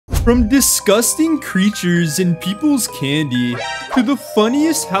From disgusting creatures in people's candy to the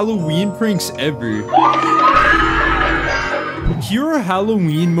funniest Halloween pranks ever. Here are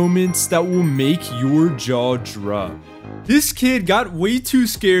Halloween moments that will make your jaw drop. This kid got way too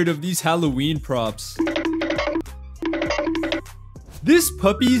scared of these Halloween props. This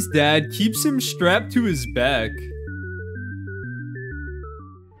puppy's dad keeps him strapped to his back.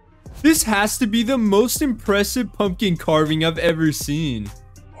 This has to be the most impressive pumpkin carving I've ever seen.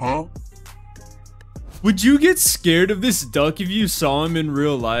 Huh? Would you get scared of this duck if you saw him in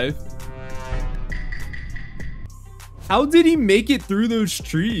real life? How did he make it through those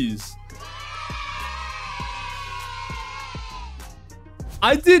trees?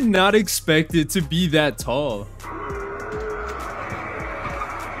 I did not expect it to be that tall.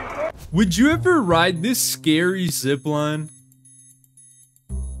 Would you ever ride this scary zipline?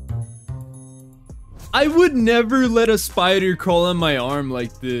 I would never let a spider crawl on my arm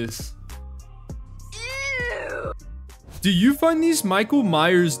like this. Ew. Do you find these Michael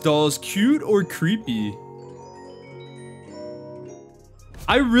Myers dolls cute or creepy?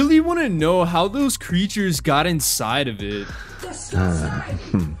 I really want to know how those creatures got inside of it.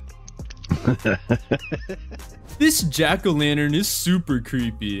 This jack-o'-lantern is super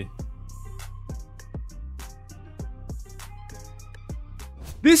creepy.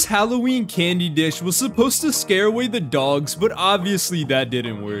 This Halloween candy dish was supposed to scare away the dogs, but obviously that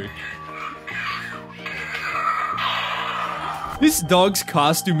didn't work. This dog's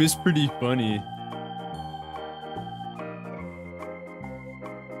costume is pretty funny.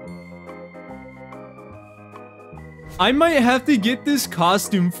 I might have to get this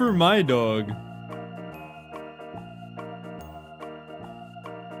costume for my dog.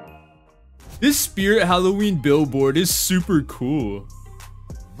 This Spirit Halloween billboard is super cool.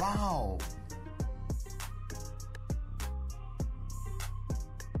 Wow.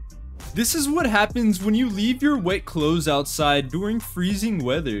 This is what happens when you leave your wet clothes outside during freezing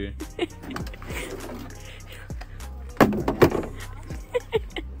weather.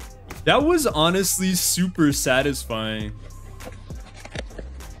 That was honestly super satisfying.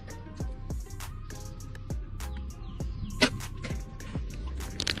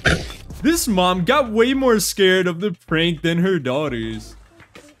 This mom got way more scared of the prank than her daughters.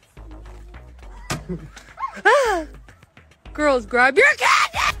 Girls, grab your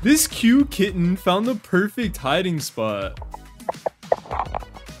candy! This cute kitten found the perfect hiding spot.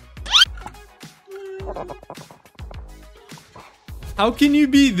 How can you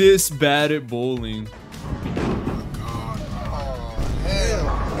be this bad at bowling?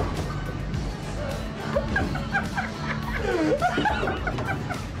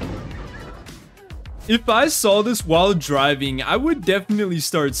 If I saw this while driving, I would definitely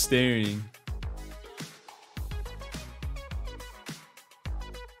start staring.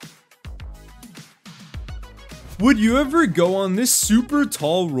 Would you ever go on this super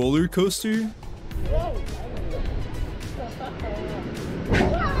tall roller coaster?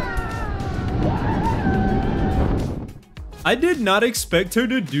 I did not expect her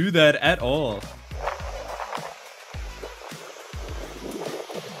to do that at all.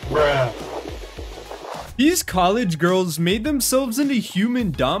 Bruh. These college girls made themselves into human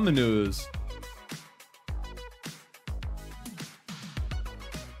dominoes.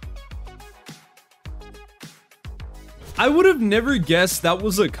 I would have never guessed that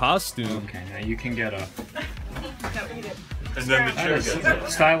was a costume. Okay, now you can get a. And then the chair gets it.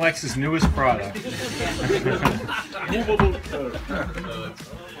 Stylex's newest product.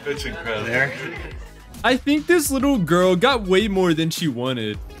 It's incredible. There. I think this little girl got way more than she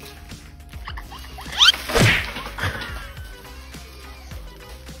wanted.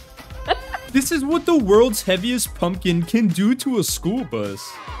 This is what the world's heaviest pumpkin can do to a school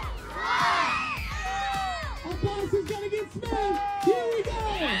bus.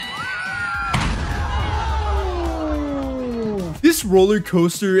 This roller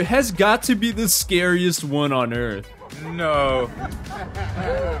coaster has got to be the scariest one on Earth. No.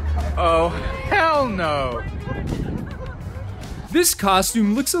 Oh, hell no. This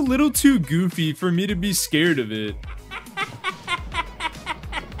costume looks a little too goofy for me to be scared of it.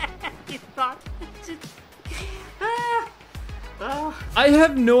 I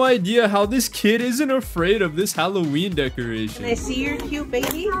have no idea how this kid isn't afraid of this Halloween decoration. Can I see your cute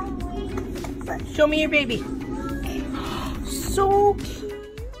baby? Show me your baby. So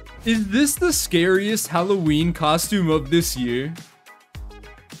cute. Is this the scariest Halloween costume of this year?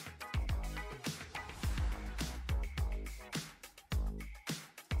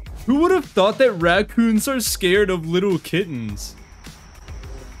 Who would have thought that raccoons are scared of little kittens?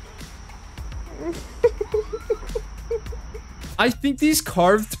 I think these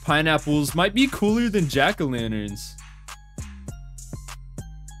carved pineapples might be cooler than jack-o'-lanterns.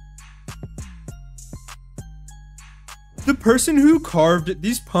 The person who carved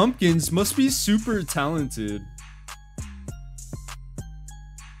these pumpkins must be super talented.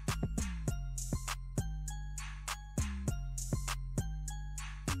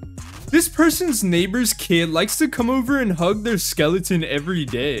 This person's neighbor's kid likes to come over and hug their skeleton every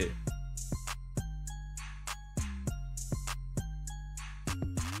day.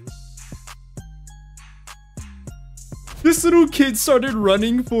 This little kid started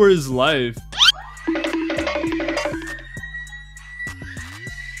running for his life.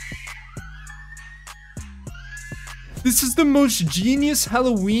 This is the most genius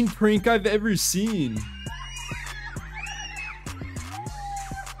Halloween prank I've ever seen.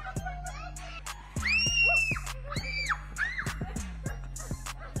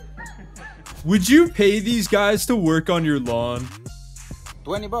 Would you pay these guys to work on your lawn?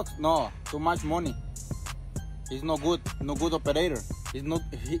 20 bucks? No, too much money. He's no good operator. He's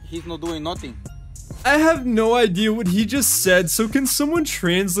not doing nothing. I have no idea what he just said, so can someone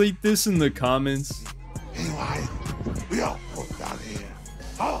translate this in the comments? Anyway, we all put down here.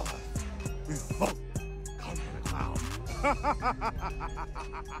 All of us, we both come from the cloud.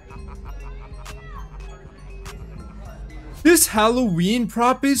 This Halloween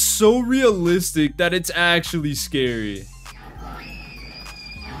prop is so realistic that it's actually scary.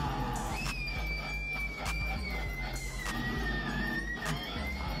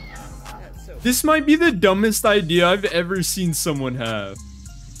 This might be the dumbest idea I've ever seen someone have.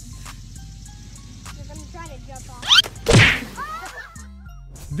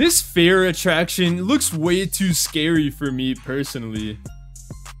 This fair attraction looks way too scary for me personally.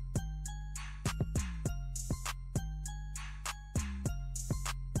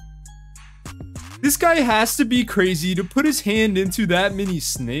 This guy has to be crazy to put his hand into that many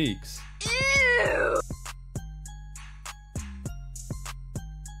snakes. Ew.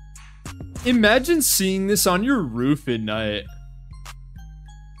 Imagine seeing this on your roof at night.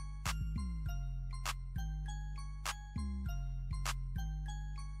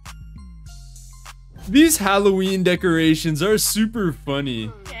 These Halloween decorations are super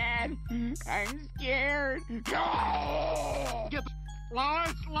funny. Dad, I'm scared. No!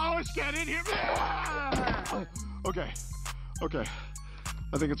 Lois, get in here. Okay.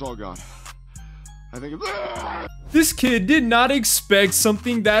 I think it's all gone. I think it's... This kid did not expect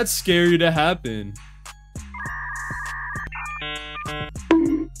something that scary to happen.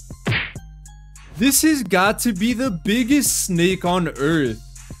 This has got to be the biggest snake on Earth.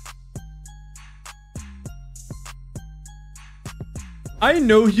 I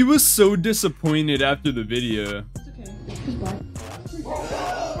know he was so disappointed after the video.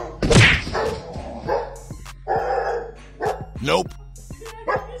 Nope.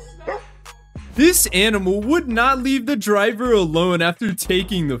 This animal would not leave the driver alone after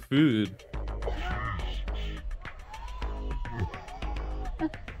taking the food.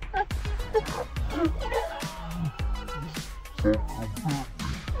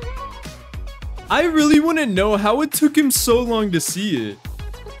 I really want to know how it took him so long to see it.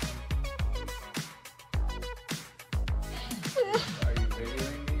 Are you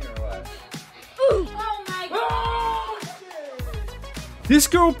videoing me or what? Oh my god! This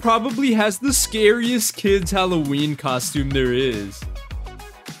girl probably has the scariest kid's Halloween costume there is.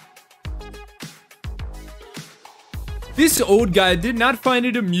 This old guy did not find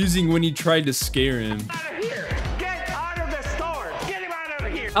it amusing when he tried to scare him. Get out of the store! Get him out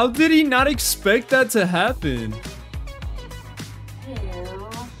of here! How did he not expect that to happen?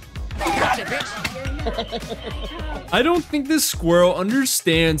 I don't think this squirrel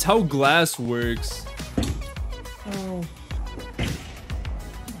understands how glass works.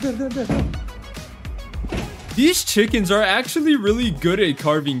 These chickens are actually really good at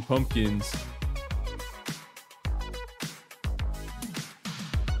carving pumpkins.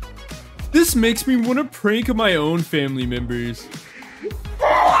 This makes me want to prank my own family members.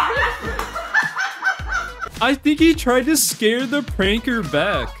 I think he tried to scare the pranker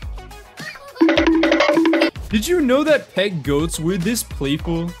back. Did you know that pet goats were this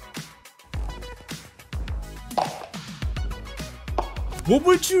playful? What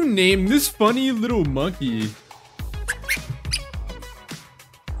would you name this funny little monkey?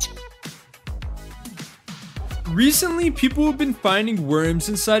 Recently, people have been finding worms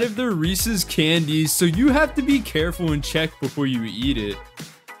inside of their Reese's candies, so you have to be careful and check before you eat it.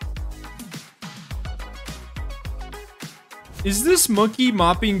 Is this monkey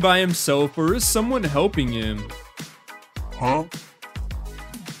mopping by himself or is someone helping him? Huh?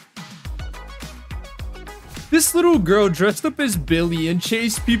 This little girl dressed up as Billy and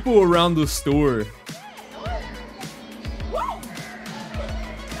chased people around the store.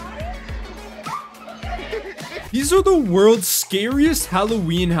 These are the world's scariest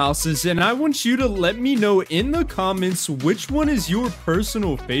Halloween houses, and I want you to let me know in the comments which one is your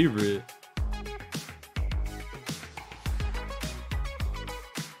personal favorite.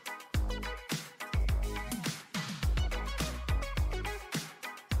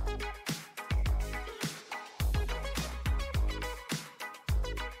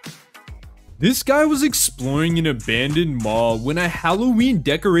 This guy was exploring an abandoned mall when a Halloween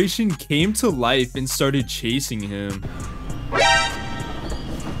decoration came to life and started chasing him.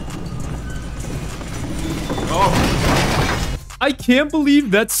 Oh. I can't believe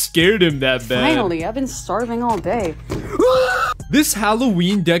that scared him that bad. Finally, I've been starving all day. This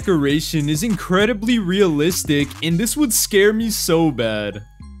Halloween decoration is incredibly realistic, and this would scare me so bad.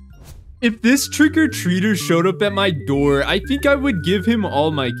 If this trick-or-treater showed up at my door, I think I would give him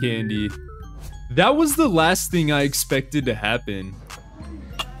all my candy. That was the last thing I expected to happen.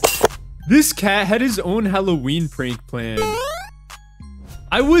 This cat had his own Halloween prank planned.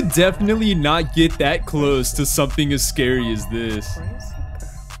 I would definitely not get that close to something as scary as this.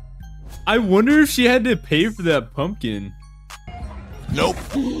 I wonder if she had to pay for that pumpkin. Nope.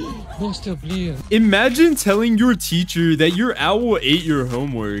 Imagine telling your teacher that your owl ate your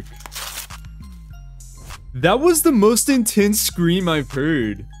homework. That was the most intense scream I've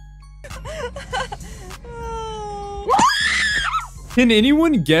heard. Can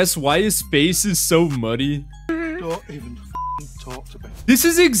anyone guess why his face is so muddy? Don't even talk to me. This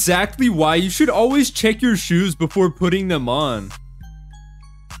is exactly why you should always check your shoes before putting them on.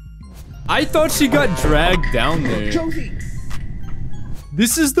 I thought she got dragged down there.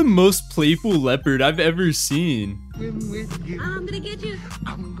 This is the most playful leopard I've ever seen. I'm gonna get you.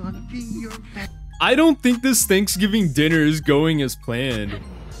 I'm gonna be your pet. I don't think this Thanksgiving dinner is going as planned.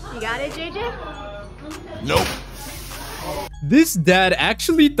 You got it, JJ? Nope. This dad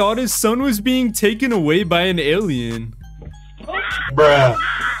actually thought his son was being taken away by an alien. Bruh.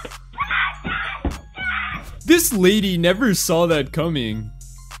 This lady never saw that coming.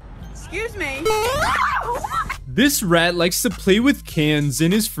 Excuse me. This rat likes to play with cans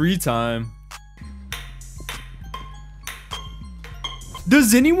in his free time.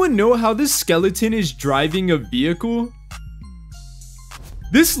 Does anyone know how this skeleton is driving a vehicle?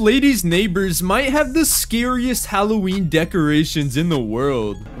 This lady's neighbors might have the scariest Halloween decorations in the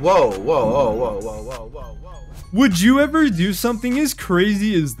world. Whoa, whoa, whoa, whoa, whoa, whoa, whoa, whoa. Would you ever do something as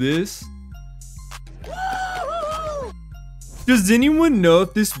crazy as this? Does anyone know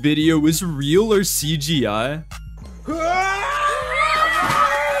if this video is real or CGI?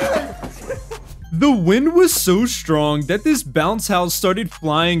 The wind was so strong that this bounce house started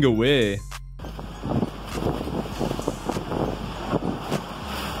flying away.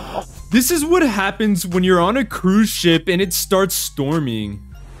 This is what happens when you're on a cruise ship and it starts storming.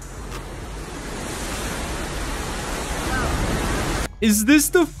 Is this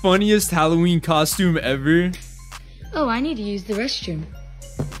the funniest Halloween costume ever? Oh, I need to use the restroom.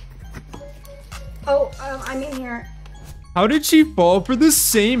 Oh, I'm in here. How did she fall for the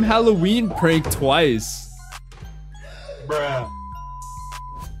same Halloween prank twice? Bruh.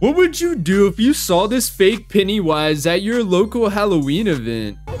 What would you do if you saw this fake Pennywise at your local Halloween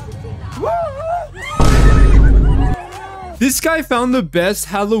event? This guy found the best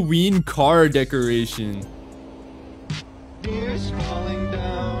Halloween car decoration.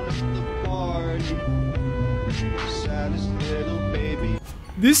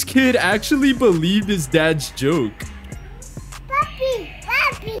 This kid actually believed his dad's joke. Puppy,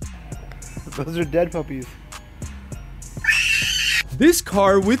 puppy. Those are dead puppies. This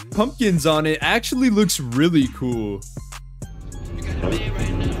car with pumpkins on it actually looks really cool.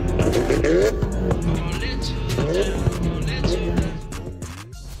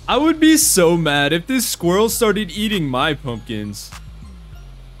 I would be so mad if this squirrel started eating my pumpkins.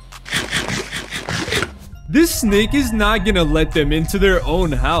 This snake is not gonna let them into their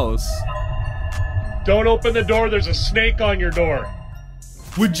own house. Don't open the door, there's a snake on your door.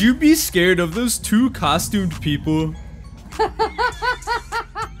 Would you be scared of those two costumed people?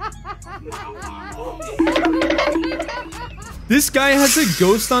 This guy has a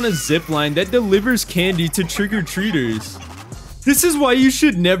ghost on a zipline that delivers candy to trick-or-treaters. This is why you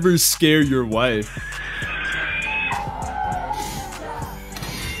should never scare your wife.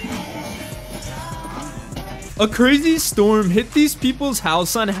 A crazy storm hit these people's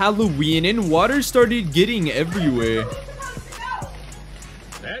house on Halloween and water started getting everywhere.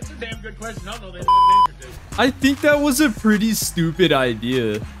 That's a damn good question. I don't know they know the answer to. I think that was a pretty stupid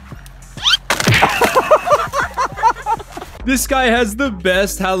idea. This guy has the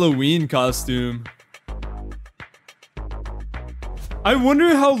best Halloween costume. I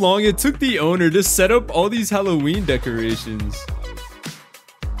wonder how long it took the owner to set up all these Halloween decorations.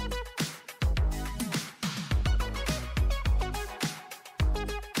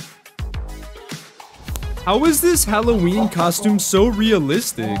 How is this Halloween costume so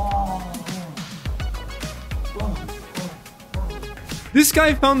realistic? This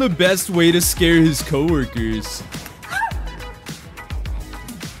guy found the best way to scare his coworkers.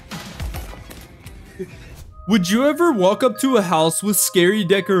 Would you ever walk up to a house with scary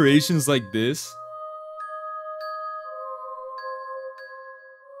decorations like this?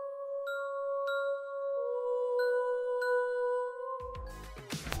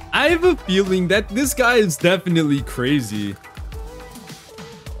 I have a feeling that this guy is definitely crazy.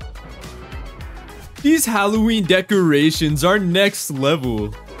 These Halloween decorations are next level.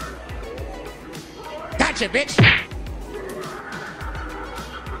 Gotcha, bitch!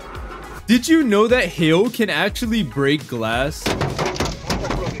 Did you know that hail can actually break glass?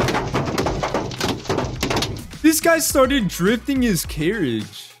 This guy started drifting his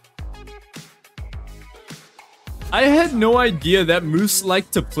carriage. I had no idea that Moose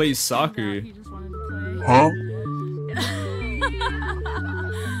liked to play soccer. Huh?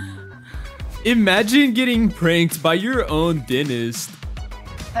 Imagine getting pranked by your own dentist.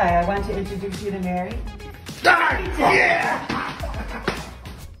 Hi, I want to introduce you to Mary. Yeah!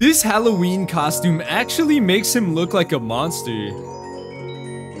 This Halloween costume actually makes him look like a monster.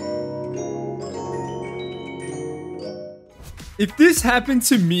 If this happened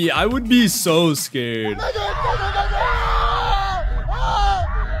to me, I would be so scared.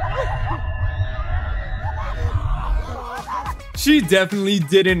 She definitely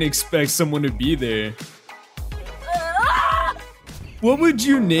didn't expect someone to be there. What would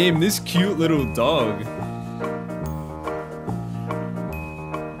you name this cute little dog?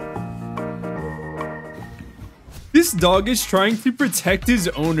 This dog is trying to protect his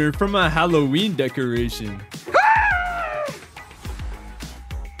owner from a Halloween decoration.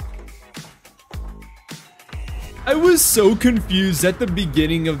 I was so confused at the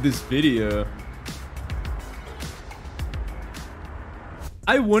beginning of this video.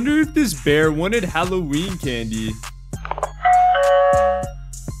 I wonder if this bear wanted Halloween candy.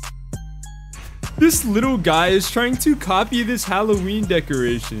 This little guy is trying to copy this Halloween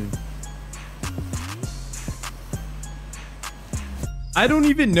decoration. I don't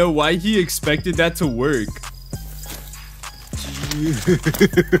even know why he expected that to work.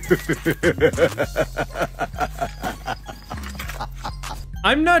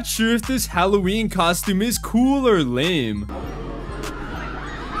 I'm not sure if this Halloween costume is cool or lame.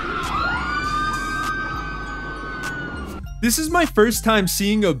 This is my first time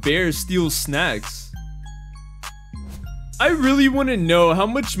seeing a bear steal snacks. I really want to know how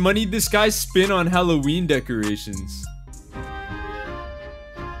much money this guy spent on Halloween decorations.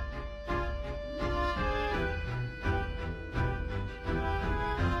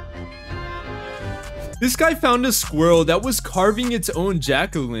 This guy found a squirrel that was carving its own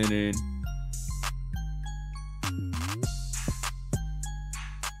jack-o'-lantern.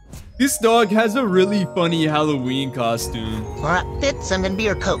 This dog has a really funny Halloween costume. Alright, Fitz, I'm gonna be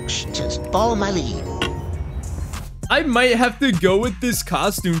your coach. Just follow my lead. I might have to go with this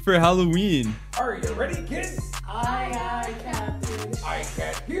costume for Halloween. Are you ready, kids? Aye, aye, Captain. I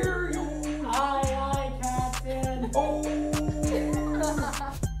can't hear you. Aye, aye, Captain. Oh.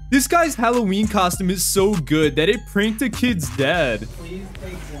 This guy's Halloween costume is so good that it pranked a kid's dad. Please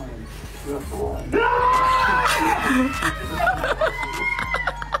take one.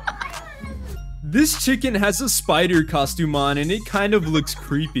 This chicken has a spider costume on and it kind of looks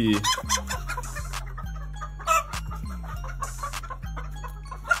creepy.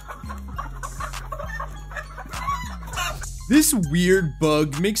 This weird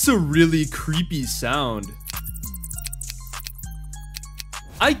bug makes a really creepy sound.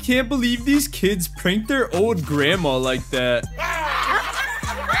 I can't believe these kids pranked their old grandma like that.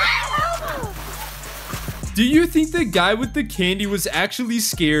 Do you think the guy with the candy was actually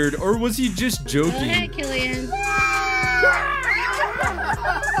scared, or was he just joking? Go ahead, Killian.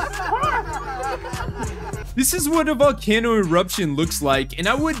 This is what a volcano eruption looks like, and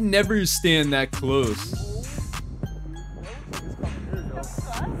I would never stand that close.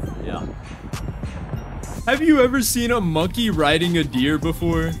 Yeah. Have you ever seen a monkey riding a deer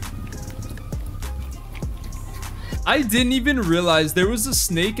before? I didn't even realize there was a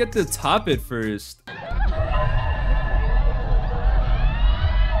snake at the top at first.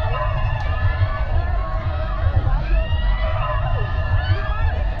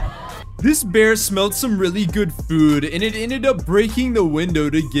 This bear smelled some really good food and it ended up breaking the window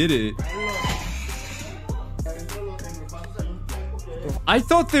to get it. I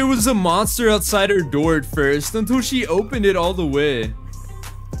thought there was a monster outside her door at first until she opened it all the way.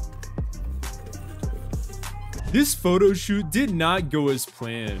 This photo shoot did not go as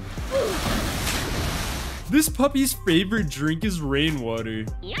planned. This puppy's favorite drink is rainwater.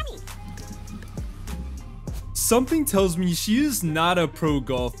 Yummy. Something tells me she is not a pro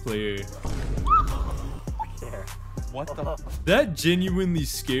golf player. What the? That genuinely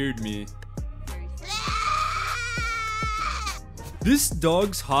scared me. This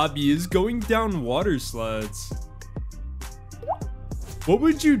dog's hobby is going down water slides. What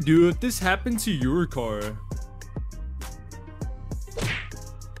would you do if this happened to your car?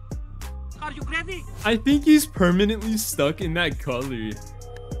 Are you ready? I think he's permanently stuck in that color.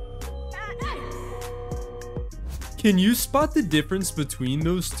 Can you spot the difference between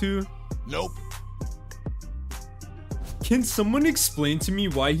those two? Nope. Can someone explain to me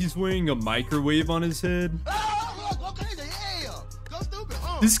why he's wearing a microwave on his head?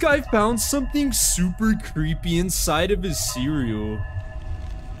 This guy found something super creepy inside of his cereal.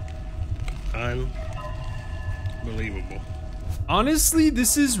 Unbelievable. Honestly,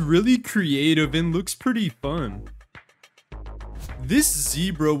 this is really creative and looks pretty fun. This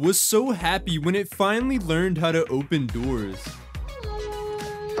zebra was so happy when it finally learned how to open doors.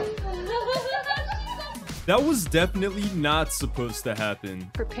 That was definitely not supposed to happen.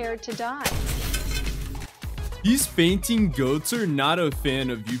 Prepared to die. These fainting goats are not a fan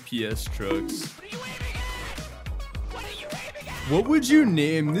of UPS trucks. What would you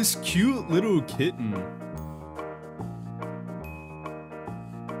name this cute little kitten?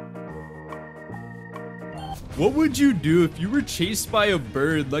 What would you do if you were chased by a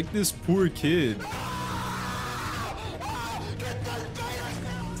bird like this poor kid?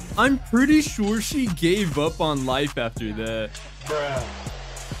 I'm pretty sure she gave up on life after that. Bruh.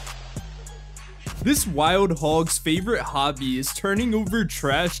 This wild hog's favorite hobby is turning over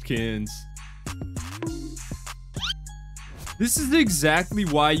trash cans. This is exactly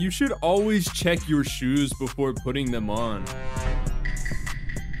why you should always check your shoes before putting them on.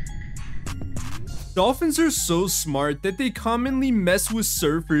 Dolphins are so smart that they commonly mess with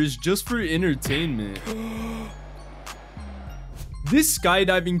surfers just for entertainment. This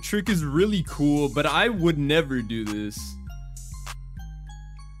skydiving trick is really cool, but I would never do this.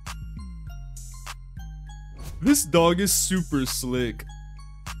 This dog is super slick.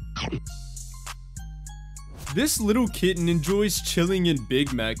 This little kitten enjoys chilling in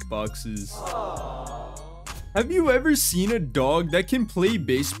Big Mac boxes. Have you ever seen a dog that can play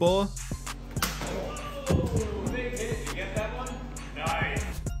baseball?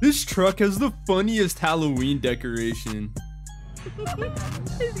 This truck has the funniest Halloween decoration.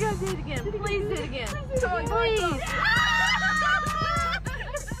 He's gonna do it again. Please do it again. Please.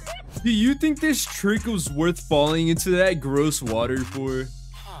 Do you think this trick was worth falling into that gross water for?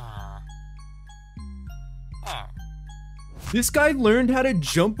 This guy learned how to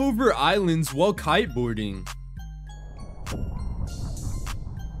jump over islands while kiteboarding.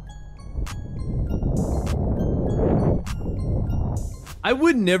 I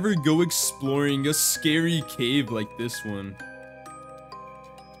would never go exploring a scary cave like this one.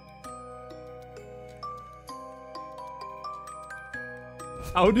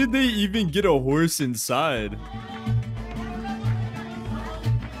 How did they even get a horse inside?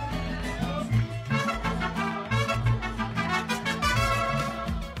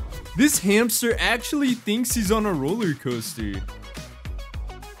 This hamster actually thinks he's on a roller coaster.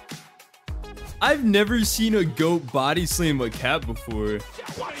 I've never seen a goat body slam a cat before.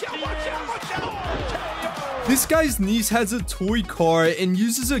 This guy's niece has a toy car and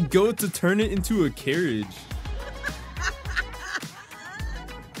uses a goat to turn it into a carriage.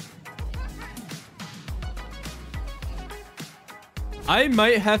 I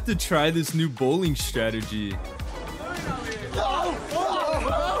might have to try this new bowling strategy.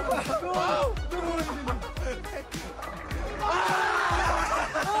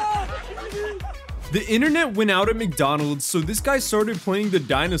 The internet went out at McDonald's, so this guy started playing the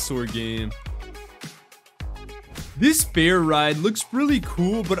dinosaur game. This bear ride looks really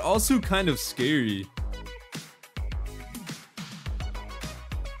cool, but also kind of scary.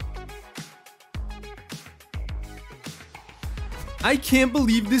 I can't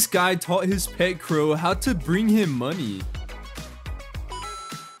believe this guy taught his pet crow how to bring him money.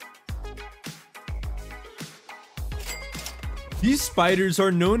 These spiders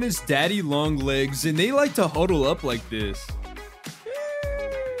are known as daddy long legs and they like to huddle up like this.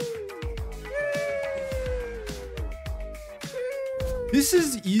 This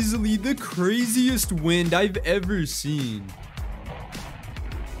is easily the craziest wind I've ever seen.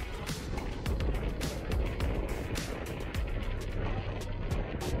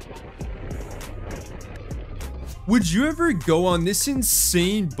 Would you ever go on this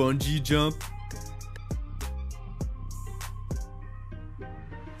insane bungee jump?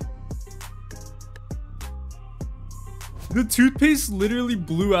 The toothpaste literally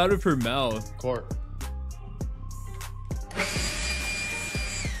blew out of her mouth. Court.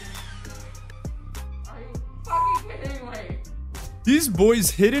 These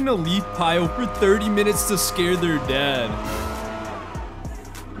boys hid in a leaf pile for 30 minutes to scare their dad.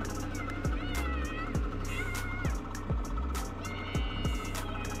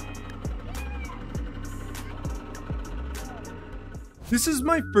 This is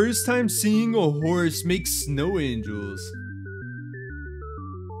my first time seeing a horse make snow angels.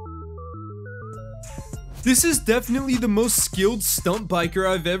 This is definitely the most skilled stunt biker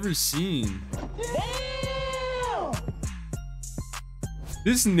I've ever seen.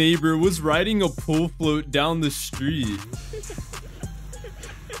 This neighbor was riding a pull float down the street.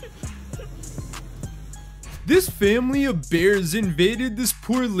 This family of bears invaded this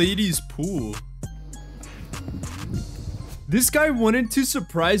poor lady's pool. This guy wanted to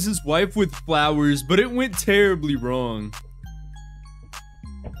surprise his wife with flowers, but it went terribly wrong.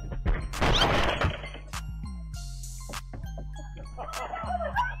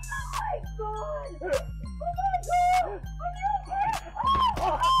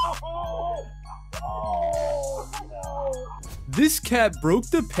 This cat broke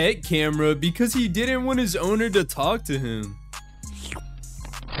the pet camera because he didn't want his owner to talk to him.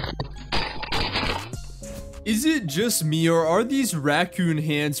 Is it just me, or are these raccoon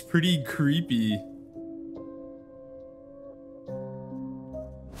hands pretty creepy?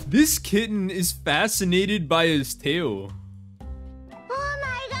 This kitten is fascinated by his tail. Oh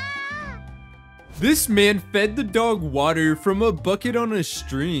my god! This man fed the dog water from a bucket on a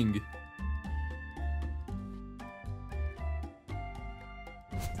string.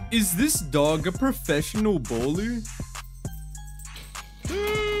 Is this dog a professional bowler?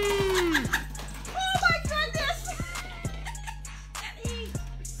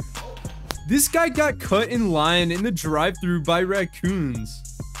 This guy got cut in line in the drive-thru by raccoons.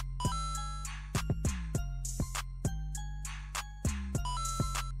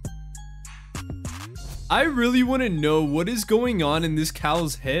 I really want to know what is going on in this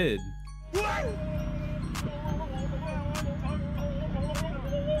cow's head.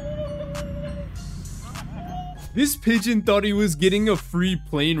 This pigeon thought he was getting a free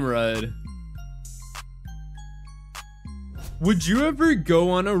plane ride. Would you ever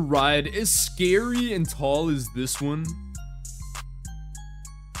go on a ride as scary and tall as this one?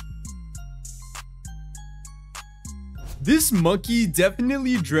 This monkey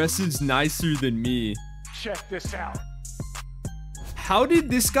definitely dresses nicer than me. Check this out. How did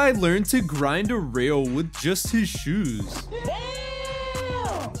this guy learn to grind a rail with just his shoes?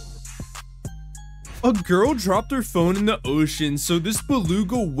 A girl dropped her phone in the ocean, so this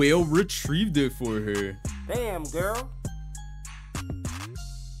beluga whale retrieved it for her. Damn, girl.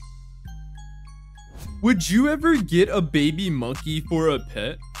 Would you ever get a baby monkey for a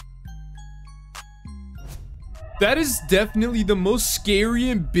pet? That is definitely the most scary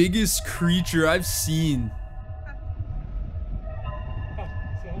and biggest creature I've seen.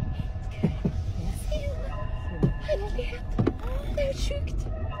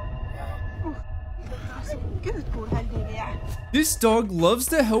 This dog loves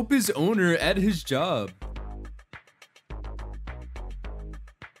to help his owner at his job.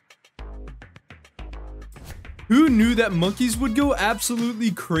 Who knew that monkeys would go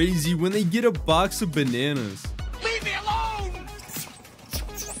absolutely crazy when they get a box of bananas? Leave me alone!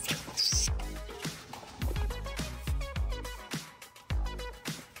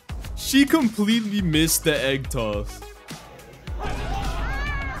 She completely missed the egg toss.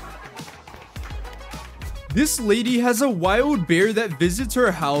 This lady has a wild bear that visits her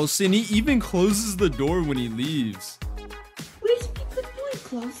house, and he even closes the door when he leaves. Where's Pika Boy?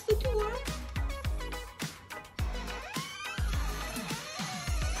 Close the door.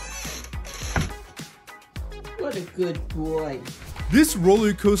 What a good boy. This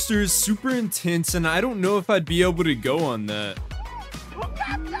roller coaster is super intense, and I don't know if I'd be able to go on that.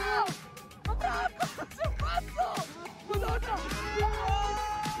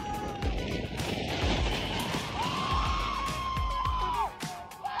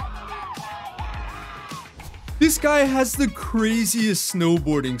 This guy has the craziest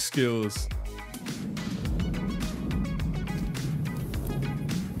snowboarding skills.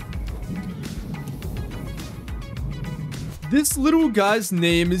 This little guy's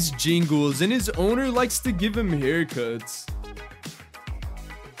name is Jingles, and his owner likes to give him haircuts.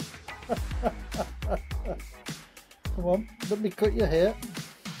 Come on, let me cut your hair.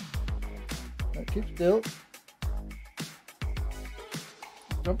 Now keep still.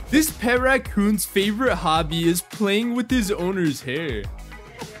 Jump. This pet raccoon's favorite hobby is playing with his owner's hair.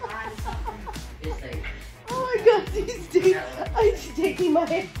 Oh my god, he's taking my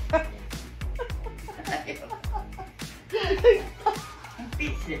hair.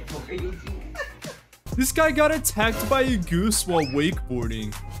 This guy got attacked by a goose while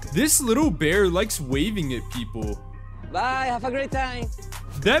wakeboarding. This little bear likes waving at people. Bye, have a great time.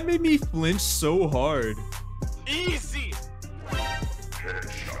 That made me flinch so hard. Easy.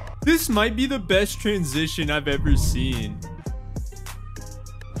 This might be the best transition I've ever seen.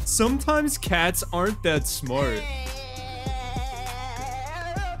 Sometimes cats aren't that smart.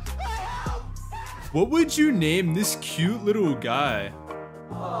 What would you name this cute little guy?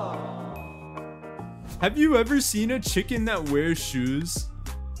 Have you ever seen a chicken that wears shoes?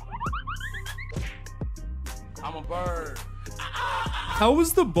 I'm a bird. How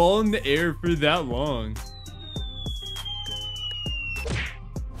was the ball in the air for that long?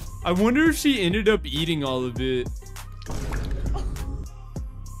 I wonder if she ended up eating all of it.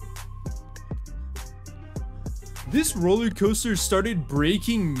 This roller coaster started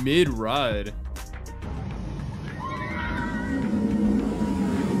braking mid-ride.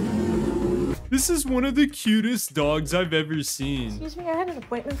 This is one of the cutest dogs I've ever seen. Excuse me, I had an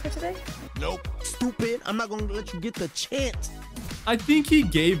appointment for today. Nope. Stupid. I'm not gonna let you get the chance. I think he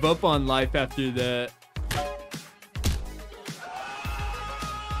gave up on life after that.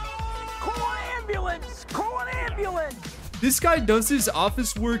 Call an ambulance! Call an ambulance! This guy does his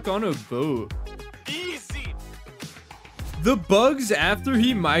office work on a boat. Easy. The bugs after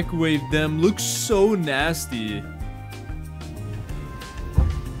he microwaved them look so nasty.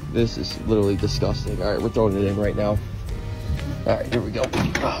 This is literally disgusting. All right, we're throwing it in right now. All right, here we go.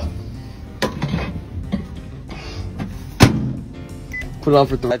 Put it on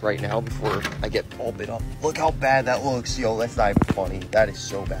for 3 right now before I get all bit up. Look how bad that looks. Yo, that's not even funny. That is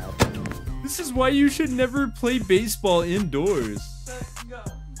so bad. This is why you should never play baseball indoors. Let's go.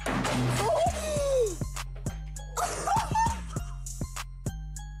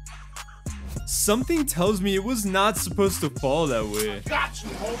 Something tells me it was not supposed to fall that way. Got you,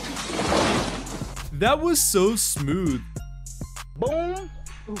 homie. That was so smooth. Boom,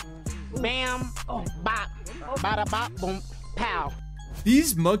 bam, bop, bada bop, boom, pow.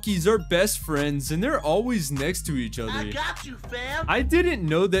 These monkeys are best friends and they're always next to each other. I got you, fam. I didn't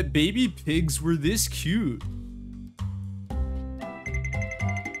know that baby pigs were this cute.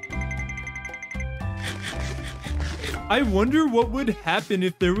 I wonder what would happen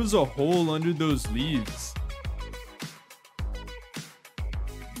if there was a hole under those leaves.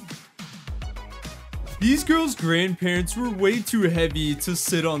 These girls' grandparents were way too heavy to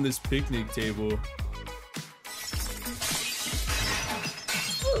sit on this picnic table.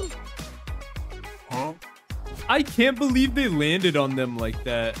 Huh? I can't believe they landed on them like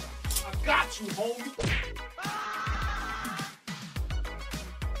that. I got you, homie.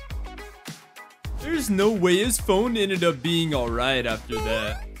 There's no way his phone ended up being alright after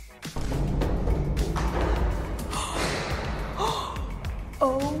that.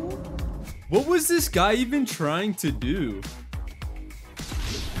 Oh. What was this guy even trying to do?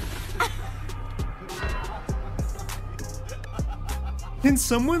 Can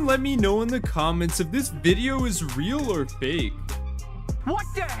someone let me know in the comments if this video is real or fake? What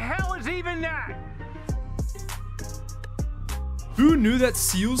the hell is even that? Who knew that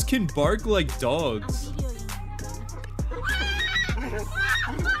seals can bark like dogs?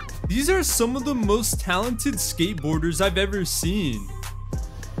 These are some of the most talented skateboarders I've ever seen.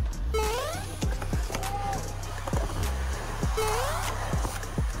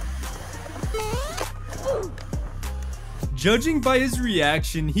 Judging by his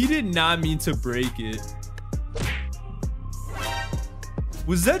reaction, he did not mean to break it.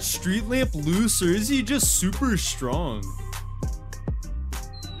 Was that street lamp loose or is he just super strong?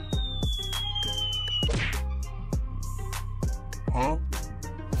 Huh?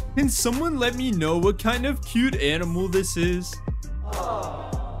 Can someone let me know what kind of cute animal this is?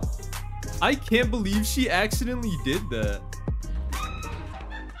 I can't believe she accidentally did that.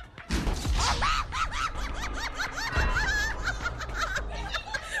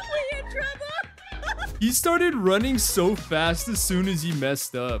 He started running so fast as soon as he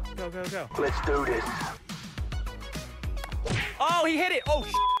messed up. Go, go, go. Let's do this. Oh, he hit it. Oh,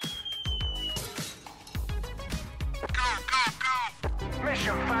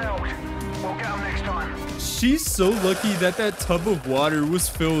 Mission failed. We'll get 'em next time. She's so lucky that that tub of water was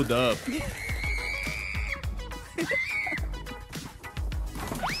filled up.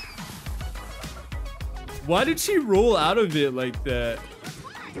 Why did she roll out of it like that?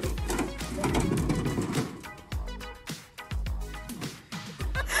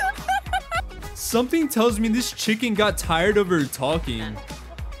 Something tells me this chicken got tired of her talking.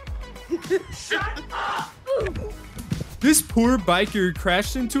 Shut up! This poor biker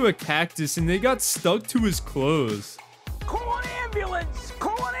crashed into a cactus and they got stuck to his clothes. Call an ambulance!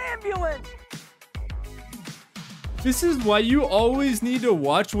 Call an ambulance! This is why you always need to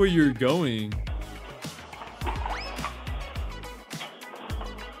watch where you're going.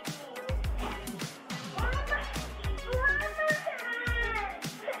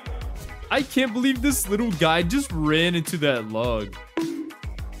 I can't believe this little guy just ran into that log.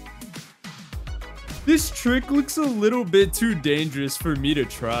 This trick looks a little bit too dangerous for me to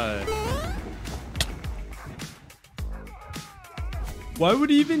try. Why would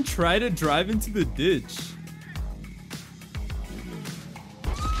he even try to drive into the ditch?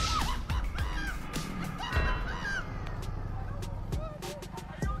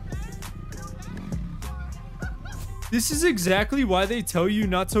 This is exactly why they tell you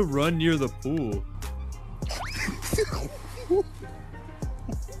not to run near the pool.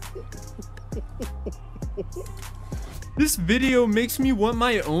 This video makes me want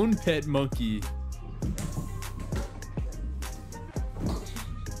my own pet monkey.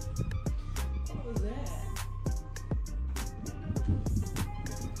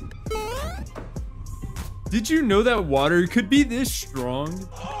 Did you know that water could be this strong?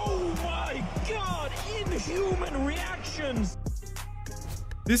 Oh my god! Inhuman reactions!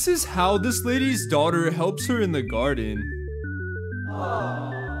 This is how this lady's daughter helps her in the garden.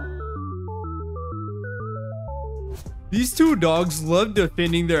 These two dogs love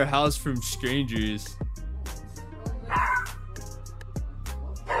defending their house from strangers.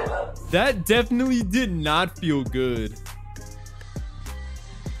 That definitely did not feel good.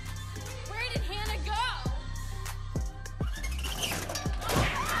 Where did Hannah go?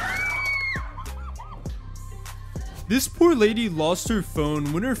 This poor lady lost her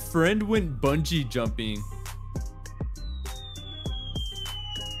phone when her friend went bungee jumping.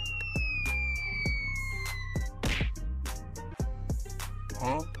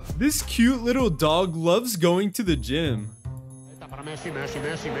 This cute little dog loves going to the gym.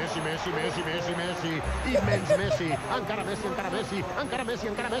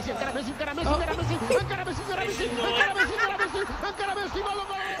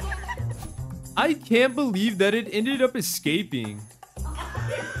 I can't believe that it ended up escaping. I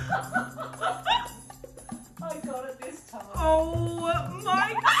got it this time. Oh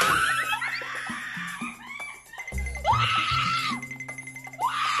my god!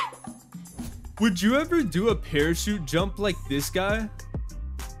 Would you ever do a parachute jump like this guy?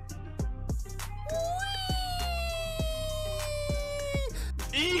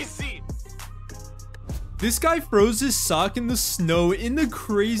 Easy! This guy froze his sock in the snow and the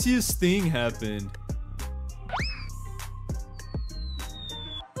craziest thing happened.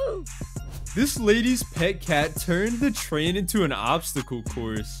 This lady's pet cat turned the train into an obstacle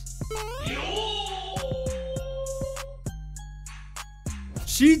course.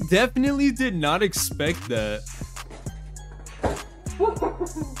 She definitely did not expect that.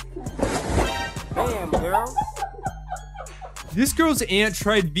 Damn, girl. This girl's aunt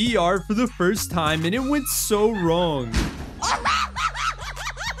tried VR for the first time and it went so wrong.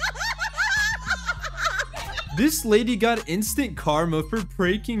 This lady got instant karma for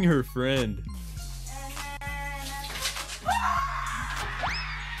pranking her friend.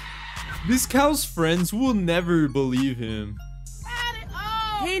 This cow's friends will never believe him.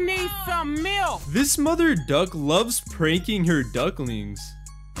 He needs some milk. This mother duck loves pranking her ducklings.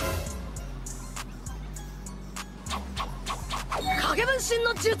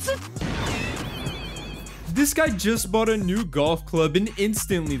 This guy just bought a new golf club and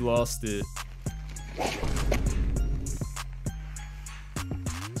instantly lost it.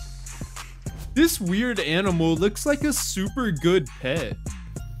 This weird animal looks like a super good pet.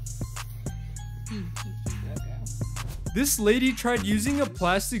 This lady tried using a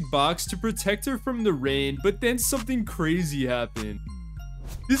plastic box to protect her from the rain, but then something crazy happened.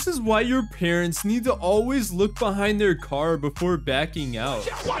 This is why your parents need to always look behind their car before backing out.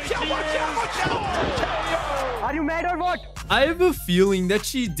 Watch out, watch out, watch out! Are you mad or what? I have a feeling that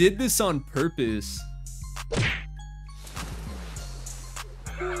she did this on purpose.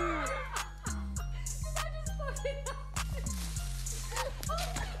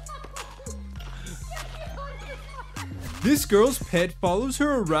 This girl's pet follows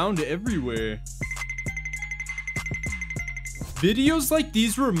her around everywhere. Videos like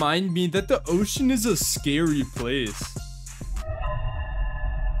these remind me that the ocean is a scary place.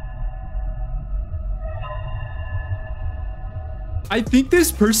 I think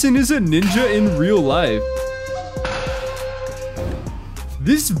this person is a ninja in real life.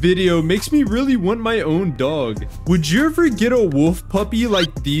 This video makes me really want my own dog. Would you ever get a wolf puppy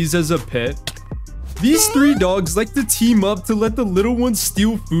like these as a pet? These 3 dogs like to team up to let the little ones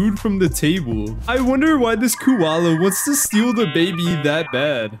steal food from the table. I wonder why this koala wants to steal the baby that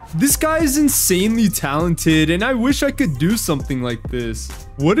bad. This guy is insanely talented and I wish I could do something like this.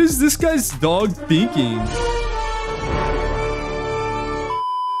 What is this guy's dog thinking?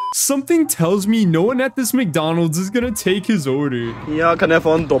 Something tells me no one at this McDonald's is gonna take his order. Ja, kan jeg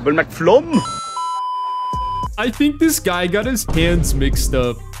få en dobbel McFlom? I think this guy got his hands mixed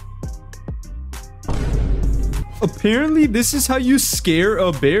up. Apparently, this is how you scare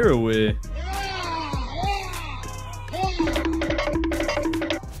a bear away.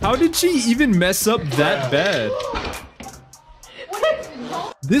 How did she even mess up that bad?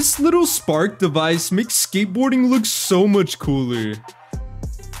 This little spark device makes skateboarding look so much cooler.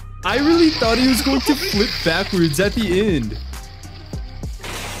 I really thought he was going to flip backwards at the end.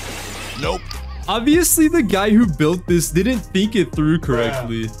 Nope. Obviously, the guy who built this didn't think it through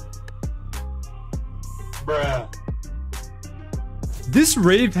correctly. Bruh. This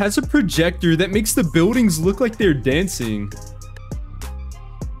rave has a projector that makes the buildings look like they're dancing.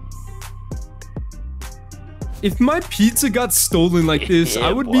 If my pizza got stolen like this,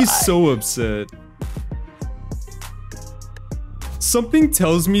 I would be so upset. Something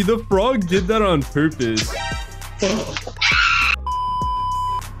tells me the frog did that on purpose.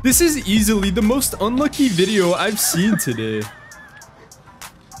 This is easily the most unlucky video I've seen today.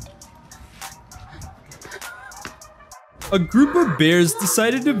 A group of bears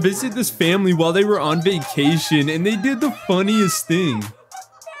decided to visit this family while they were on vacation, and they did the funniest thing.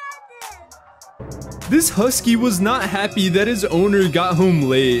 This husky was not happy that his owner got home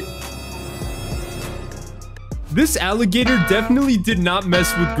late. This alligator definitely did not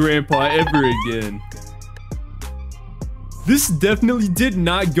mess with Grandpa ever again. This definitely did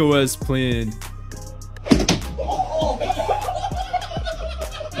not go as planned.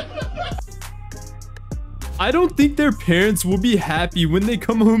 I don't think their parents will be happy when they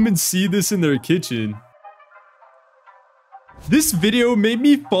come home and see this in their kitchen. This video made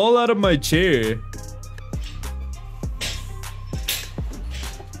me fall out of my chair.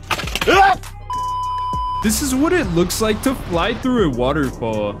 This is what it looks like to fly through a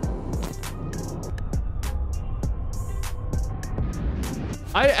waterfall.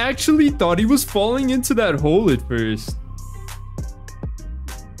 I actually thought he was falling into that hole at first.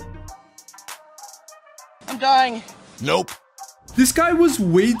 I'm dying. Nope. This guy was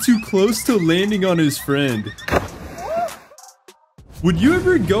way too close to landing on his friend. Would you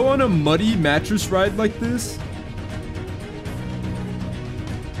ever go on a muddy mattress ride like this?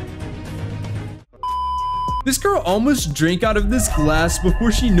 This girl almost drank out of this glass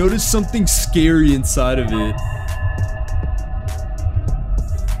before she noticed something scary inside of it.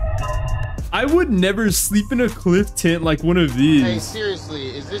 I would never sleep in a cliff tent like one of these. Hey,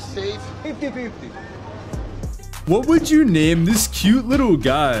 seriously, is this safe? 50-50. What would you name this cute little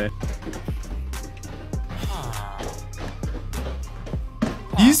guy?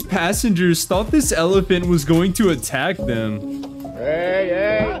 These passengers thought this elephant was going to attack them.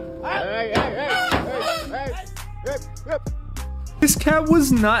 This cat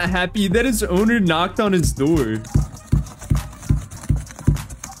was not happy that his owner knocked on his door.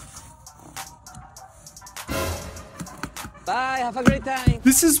 Bye, have a great time.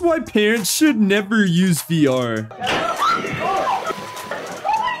 This is why parents should never use VR.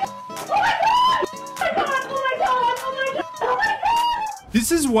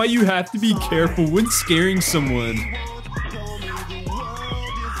 This is why you have to be careful when scaring someone.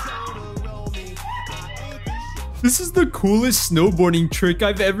 This is the coolest snowboarding trick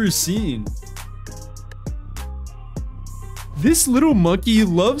I've ever seen. This little monkey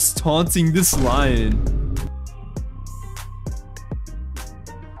loves taunting this lion.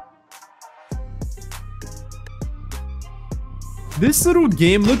 This little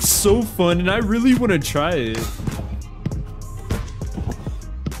game looks so fun and I really want to try it.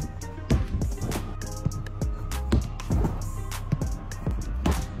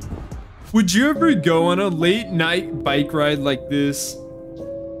 Would you ever go on a late night bike ride like this?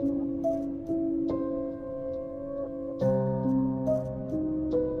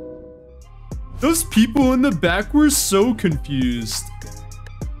 Those people in the back were so confused.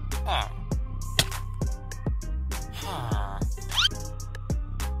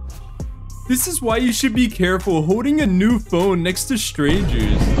 This is why you should be careful holding a new phone next to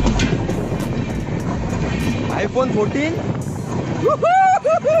strangers. iPhone 14?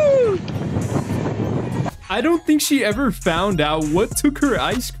 I don't think she ever found out what took her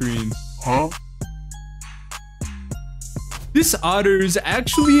ice cream. Huh? This otter is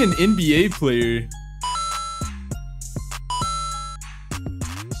actually an NBA player.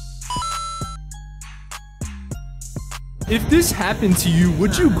 If this happened to you,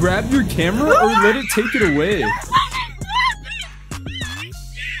 would you grab your camera or let it take it away?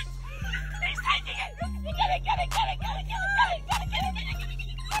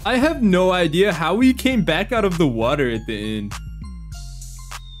 I have no idea how he came back out of the water at the end.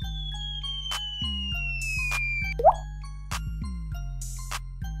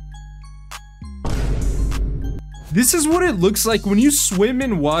 This is what it looks like when you swim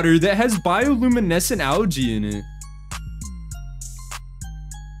in water that has bioluminescent algae in it.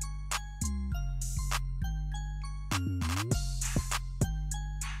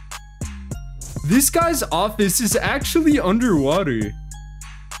 This guy's office is actually underwater.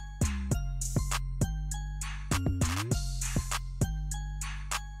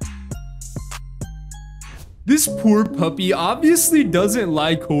 This poor puppy obviously doesn't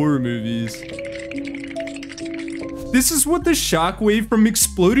like horror movies. This is what the shockwave from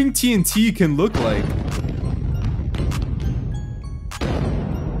exploding TNT can look like.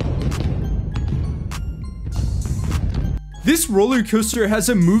 This roller coaster has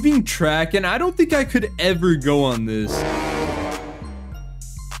a moving track, and I don't think I could ever go on this.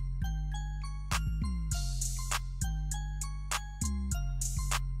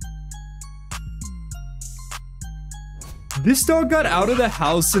 This dog got out of the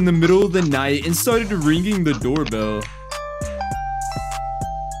house in the middle of the night and started ringing the doorbell.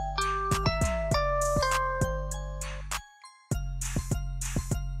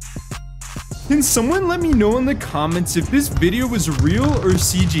 Can someone let me know in the comments if this video was real or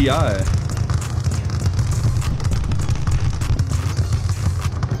CGI?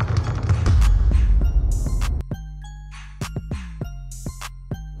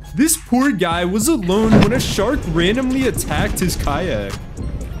 This poor guy was alone when a shark randomly attacked his kayak.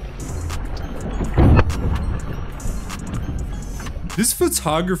 This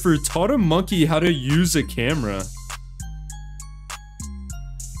photographer taught a monkey how to use a camera.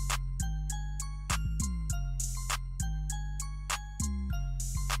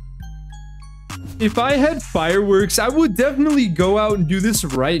 If I had fireworks, I would definitely go out and do this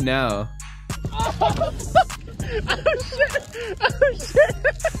right now. Oh shit! Oh shit!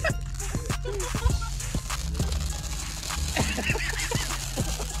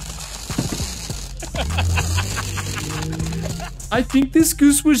 I think this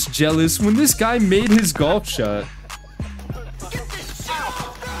goose was jealous when this guy made his golf shot.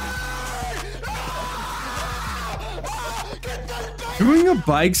 Doing a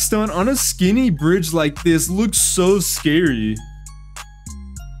bike stunt on a skinny bridge like this looks so scary.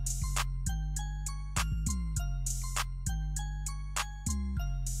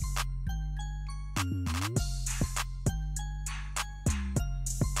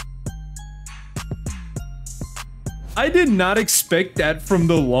 I did not expect that from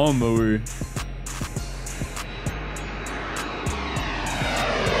the lawnmower.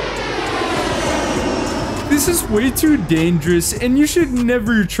 This is way too dangerous, and you should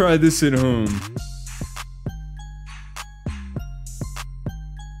never try this at home.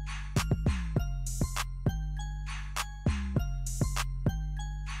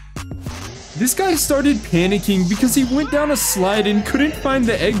 This guy started panicking because he went down a slide and couldn't find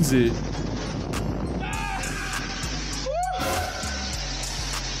the exit.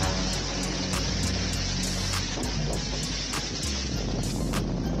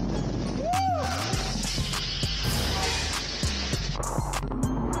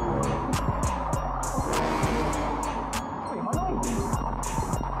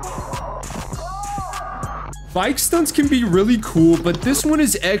 Bike stunts can be really cool, but this one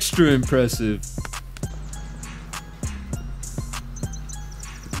is extra impressive.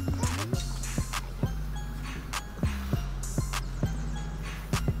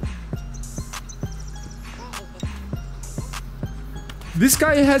 This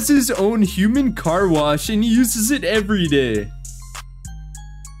guy has his own human car wash and he uses it every day.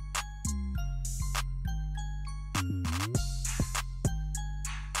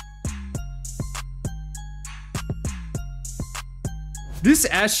 This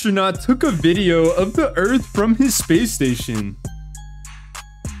astronaut took a video of the Earth from his space station.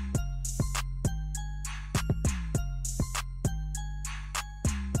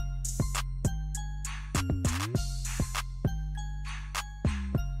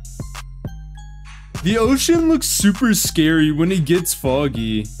 The ocean looks super scary when it gets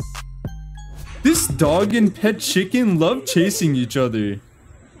foggy. This dog and pet chicken love chasing each other.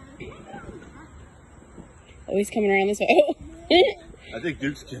 Oh, he's coming around this way. I think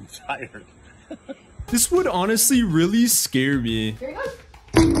Duke's getting tired. This would honestly really scare me. Here he goes.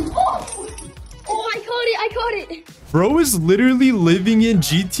 Oh, I caught it. Bro is literally living in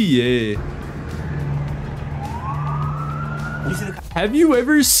GTA. Have you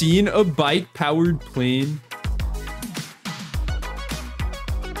ever seen a bike-powered plane?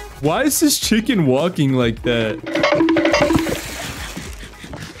 Why is this chicken walking like that?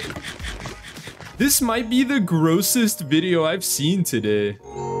 This might be the grossest video I've seen today.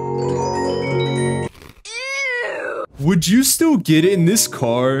 Ew. Would you still get in this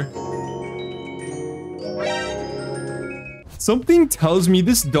car? Something tells me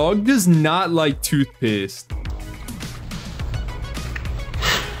this dog does not like toothpaste.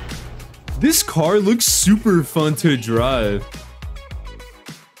 This car looks super fun to drive.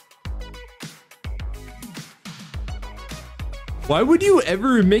 Why would you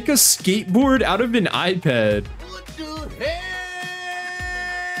ever make a skateboard out of an iPad? What the hell?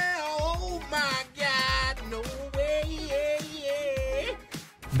 Oh my God, no way.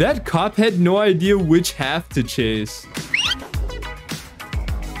 That cop had no idea which half to chase.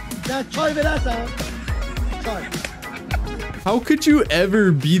 How could you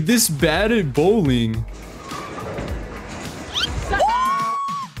ever be this bad at bowling?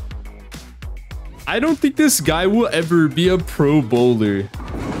 I don't think this guy will ever be a pro bowler.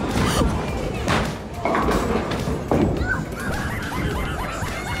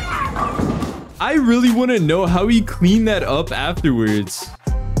 I really want to know how he cleaned that up afterwards.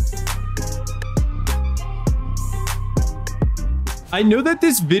 I know that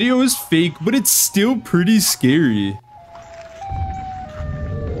this video is fake, but it's still pretty scary.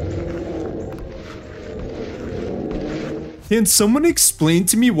 Can someone explain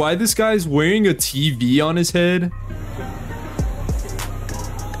to me why this guy's wearing a TV on his head?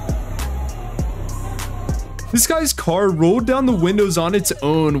 This guy's car rolled down the windows on its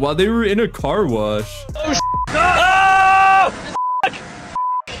own while they were in a car wash.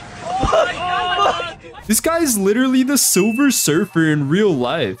 This guy is literally the Silver Surfer in real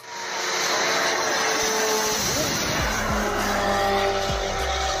life.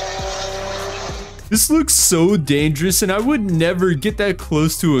 This looks so dangerous and I would never get that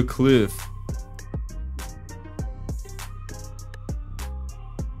close to a cliff.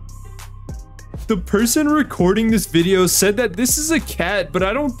 The person recording this video said that this is a cat, but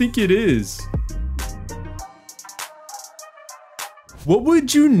I don't think it is. What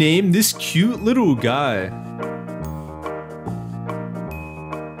would you name this cute little guy?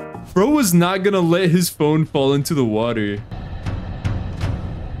 Bro was not gonna let his phone fall into the water.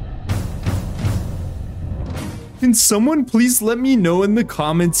 Can someone please let me know in the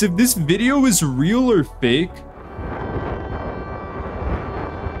comments if this video is real or fake?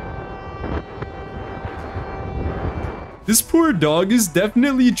 This poor dog is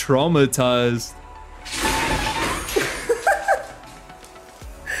definitely traumatized.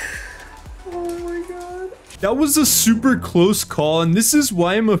 Oh my god. That was a super close call, and this is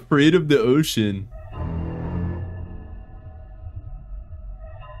why I'm afraid of the ocean.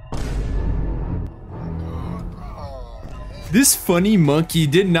 This funny monkey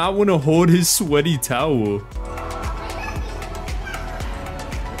did not want to hold his sweaty towel.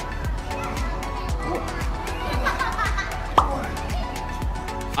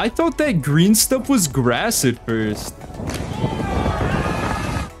 I thought that green stuff was grass at first.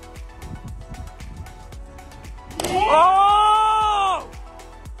 Oh!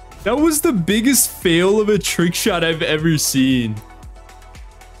 That was the biggest fail of a trick shot I've ever seen.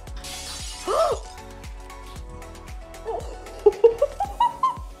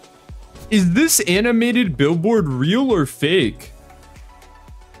 Is this animated billboard real or fake?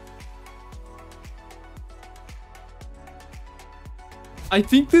 I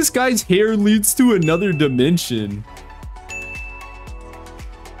think this guy's hair leads to another dimension.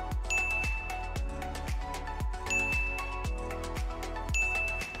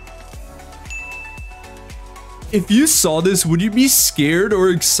 If you saw this, would you be scared or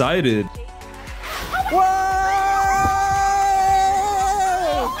excited?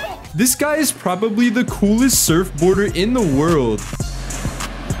 This guy is probably the coolest surfboarder in the world.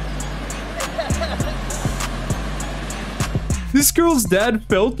 This girl's dad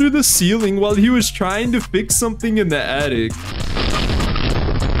fell through the ceiling while he was trying to fix something in the attic.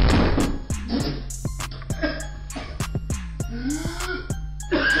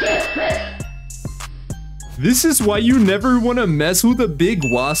 This is why you never want to mess with a big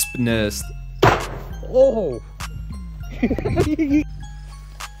wasp nest. Oh! Ready?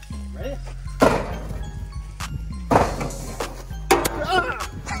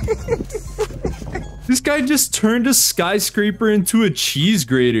 This guy just turned a skyscraper into a cheese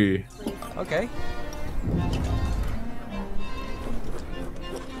grater. Okay.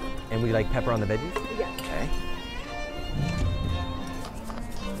 And we like pepper on the veggies? Yeah. Okay.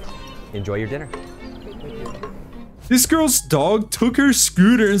 Enjoy your dinner. This girl's dog took her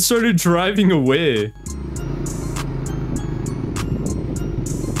scooter and started driving away.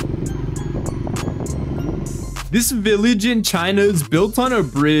 This village in China is built on a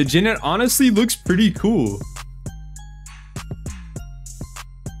bridge and it honestly looks pretty cool.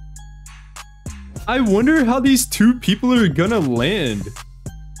 I wonder how these two people are gonna land.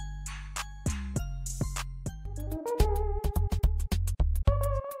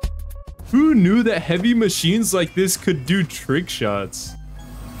 Who knew that heavy machines like this could do trick shots?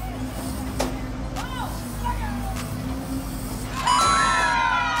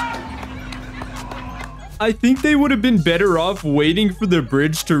 I think they would have been better off waiting for the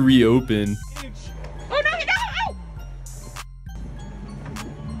bridge to reopen. Oh no, no!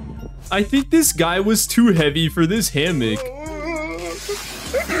 I think this guy was too heavy for this hammock.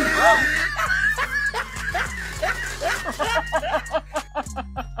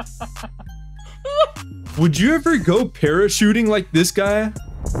 Would you ever go parachuting like this guy?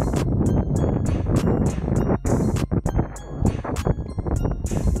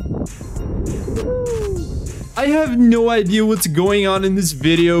 I have no idea what's going on in this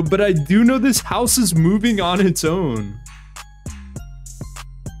video, but I do know this house is moving on its own.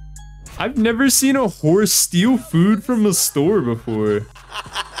 I've never seen a horse steal food from a store before.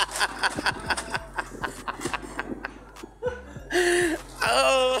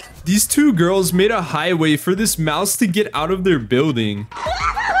 These two girls made a highway for this mouse to get out of their building.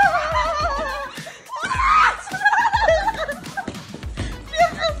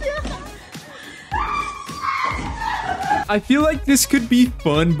 I feel like this could be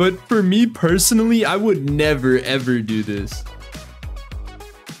fun, but for me personally, I would never ever do this.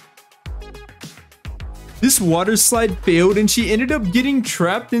 This water slide failed and she ended up getting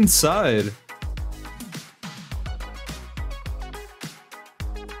trapped inside.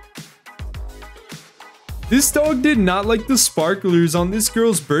 This dog did not like the sparklers on this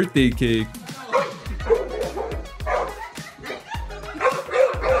girl's birthday cake.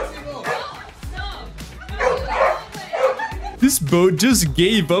 This boat just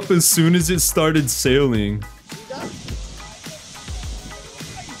gave up as soon as it started sailing.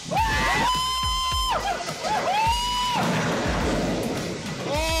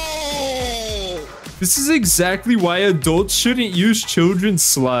 This is exactly why adults shouldn't use children's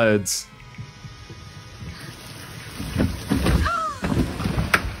slides.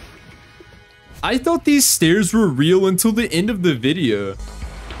 I thought these stairs were real until the end of the video.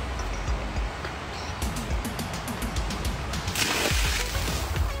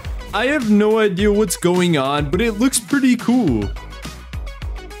 I have no idea what's going on, but it looks pretty cool.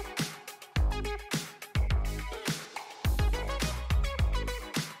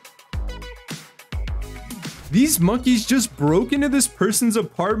 These monkeys just broke into this person's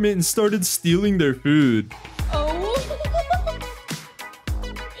apartment and started stealing their food. Oh.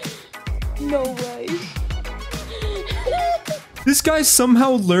 No way. This guy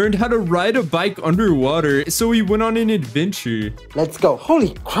somehow learned how to ride a bike underwater, so he went on an adventure. Let's go.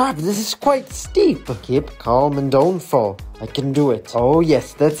 Holy crap, this is quite steep. Keep calm and don't fall. I can do it. Oh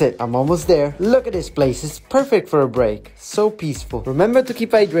yes, that's it. I'm almost there. Look at this place. It's perfect for a break. So peaceful. Remember to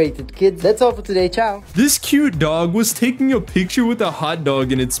keep hydrated, kids. That's all for today. Ciao. This cute dog was taking a picture with a hot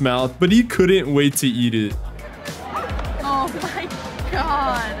dog in its mouth, but he couldn't wait to eat it. Oh my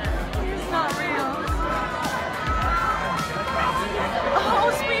god. It's not real.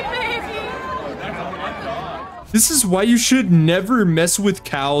 Oh, sweet baby. This is why you should never mess with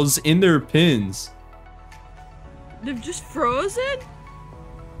cows in their pens. They've just frozen?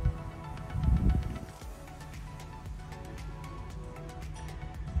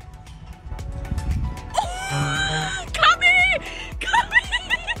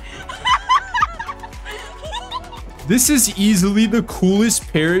 This is easily the coolest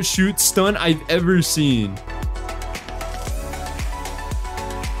parachute stunt I've ever seen.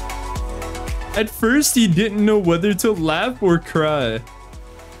 At first, he didn't know whether to laugh or cry.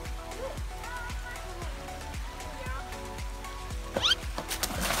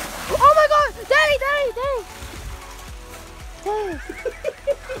 Oh my god! Daddy!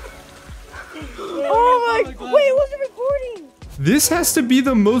 Oh my... Wait, it wasn't recording! This has to be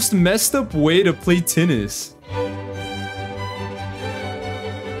the most messed up way to play tennis.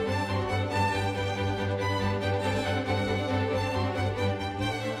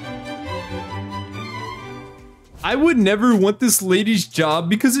 I would never want this lady's job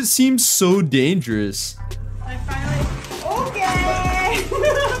because it seems so dangerous. I finally, okay.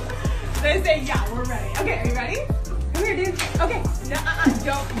 They say, yeah, we're ready. Okay, are you ready? Come here, dude. Okay, no,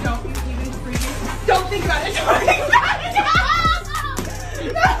 don't even freaking, don't think about it. Don't think about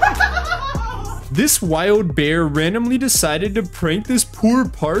it. No. This wild bear randomly decided to prank this poor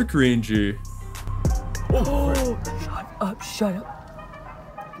park ranger. Oh, shut up.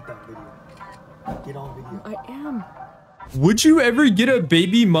 Get that video. Get on video. I am. Would you ever get a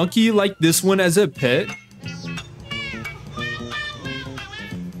baby monkey like this one as a pet?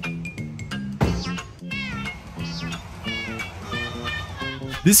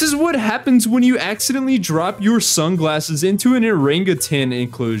 This is what happens when you accidentally drop your sunglasses into an orangutan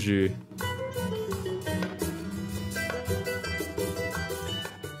enclosure.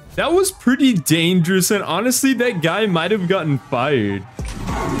 That was pretty dangerous, and honestly, that guy might have gotten fired.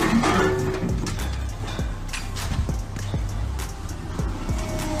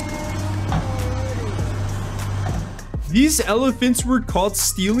 These elephants were caught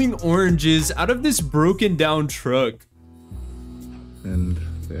stealing oranges out of this broken down truck. And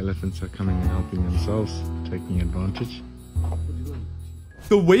the elephants are coming and helping themselves, taking advantage.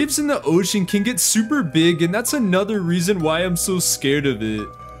 The waves in the ocean can get super big, and that's another reason why I'm so scared of it.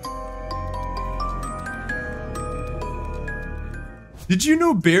 Did you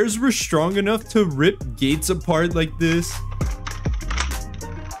know bears were strong enough to rip gates apart like this?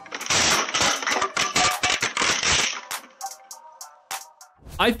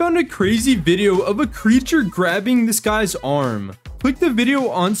 I found a crazy video of a creature grabbing this guy's arm. Click the video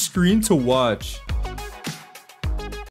on screen to watch.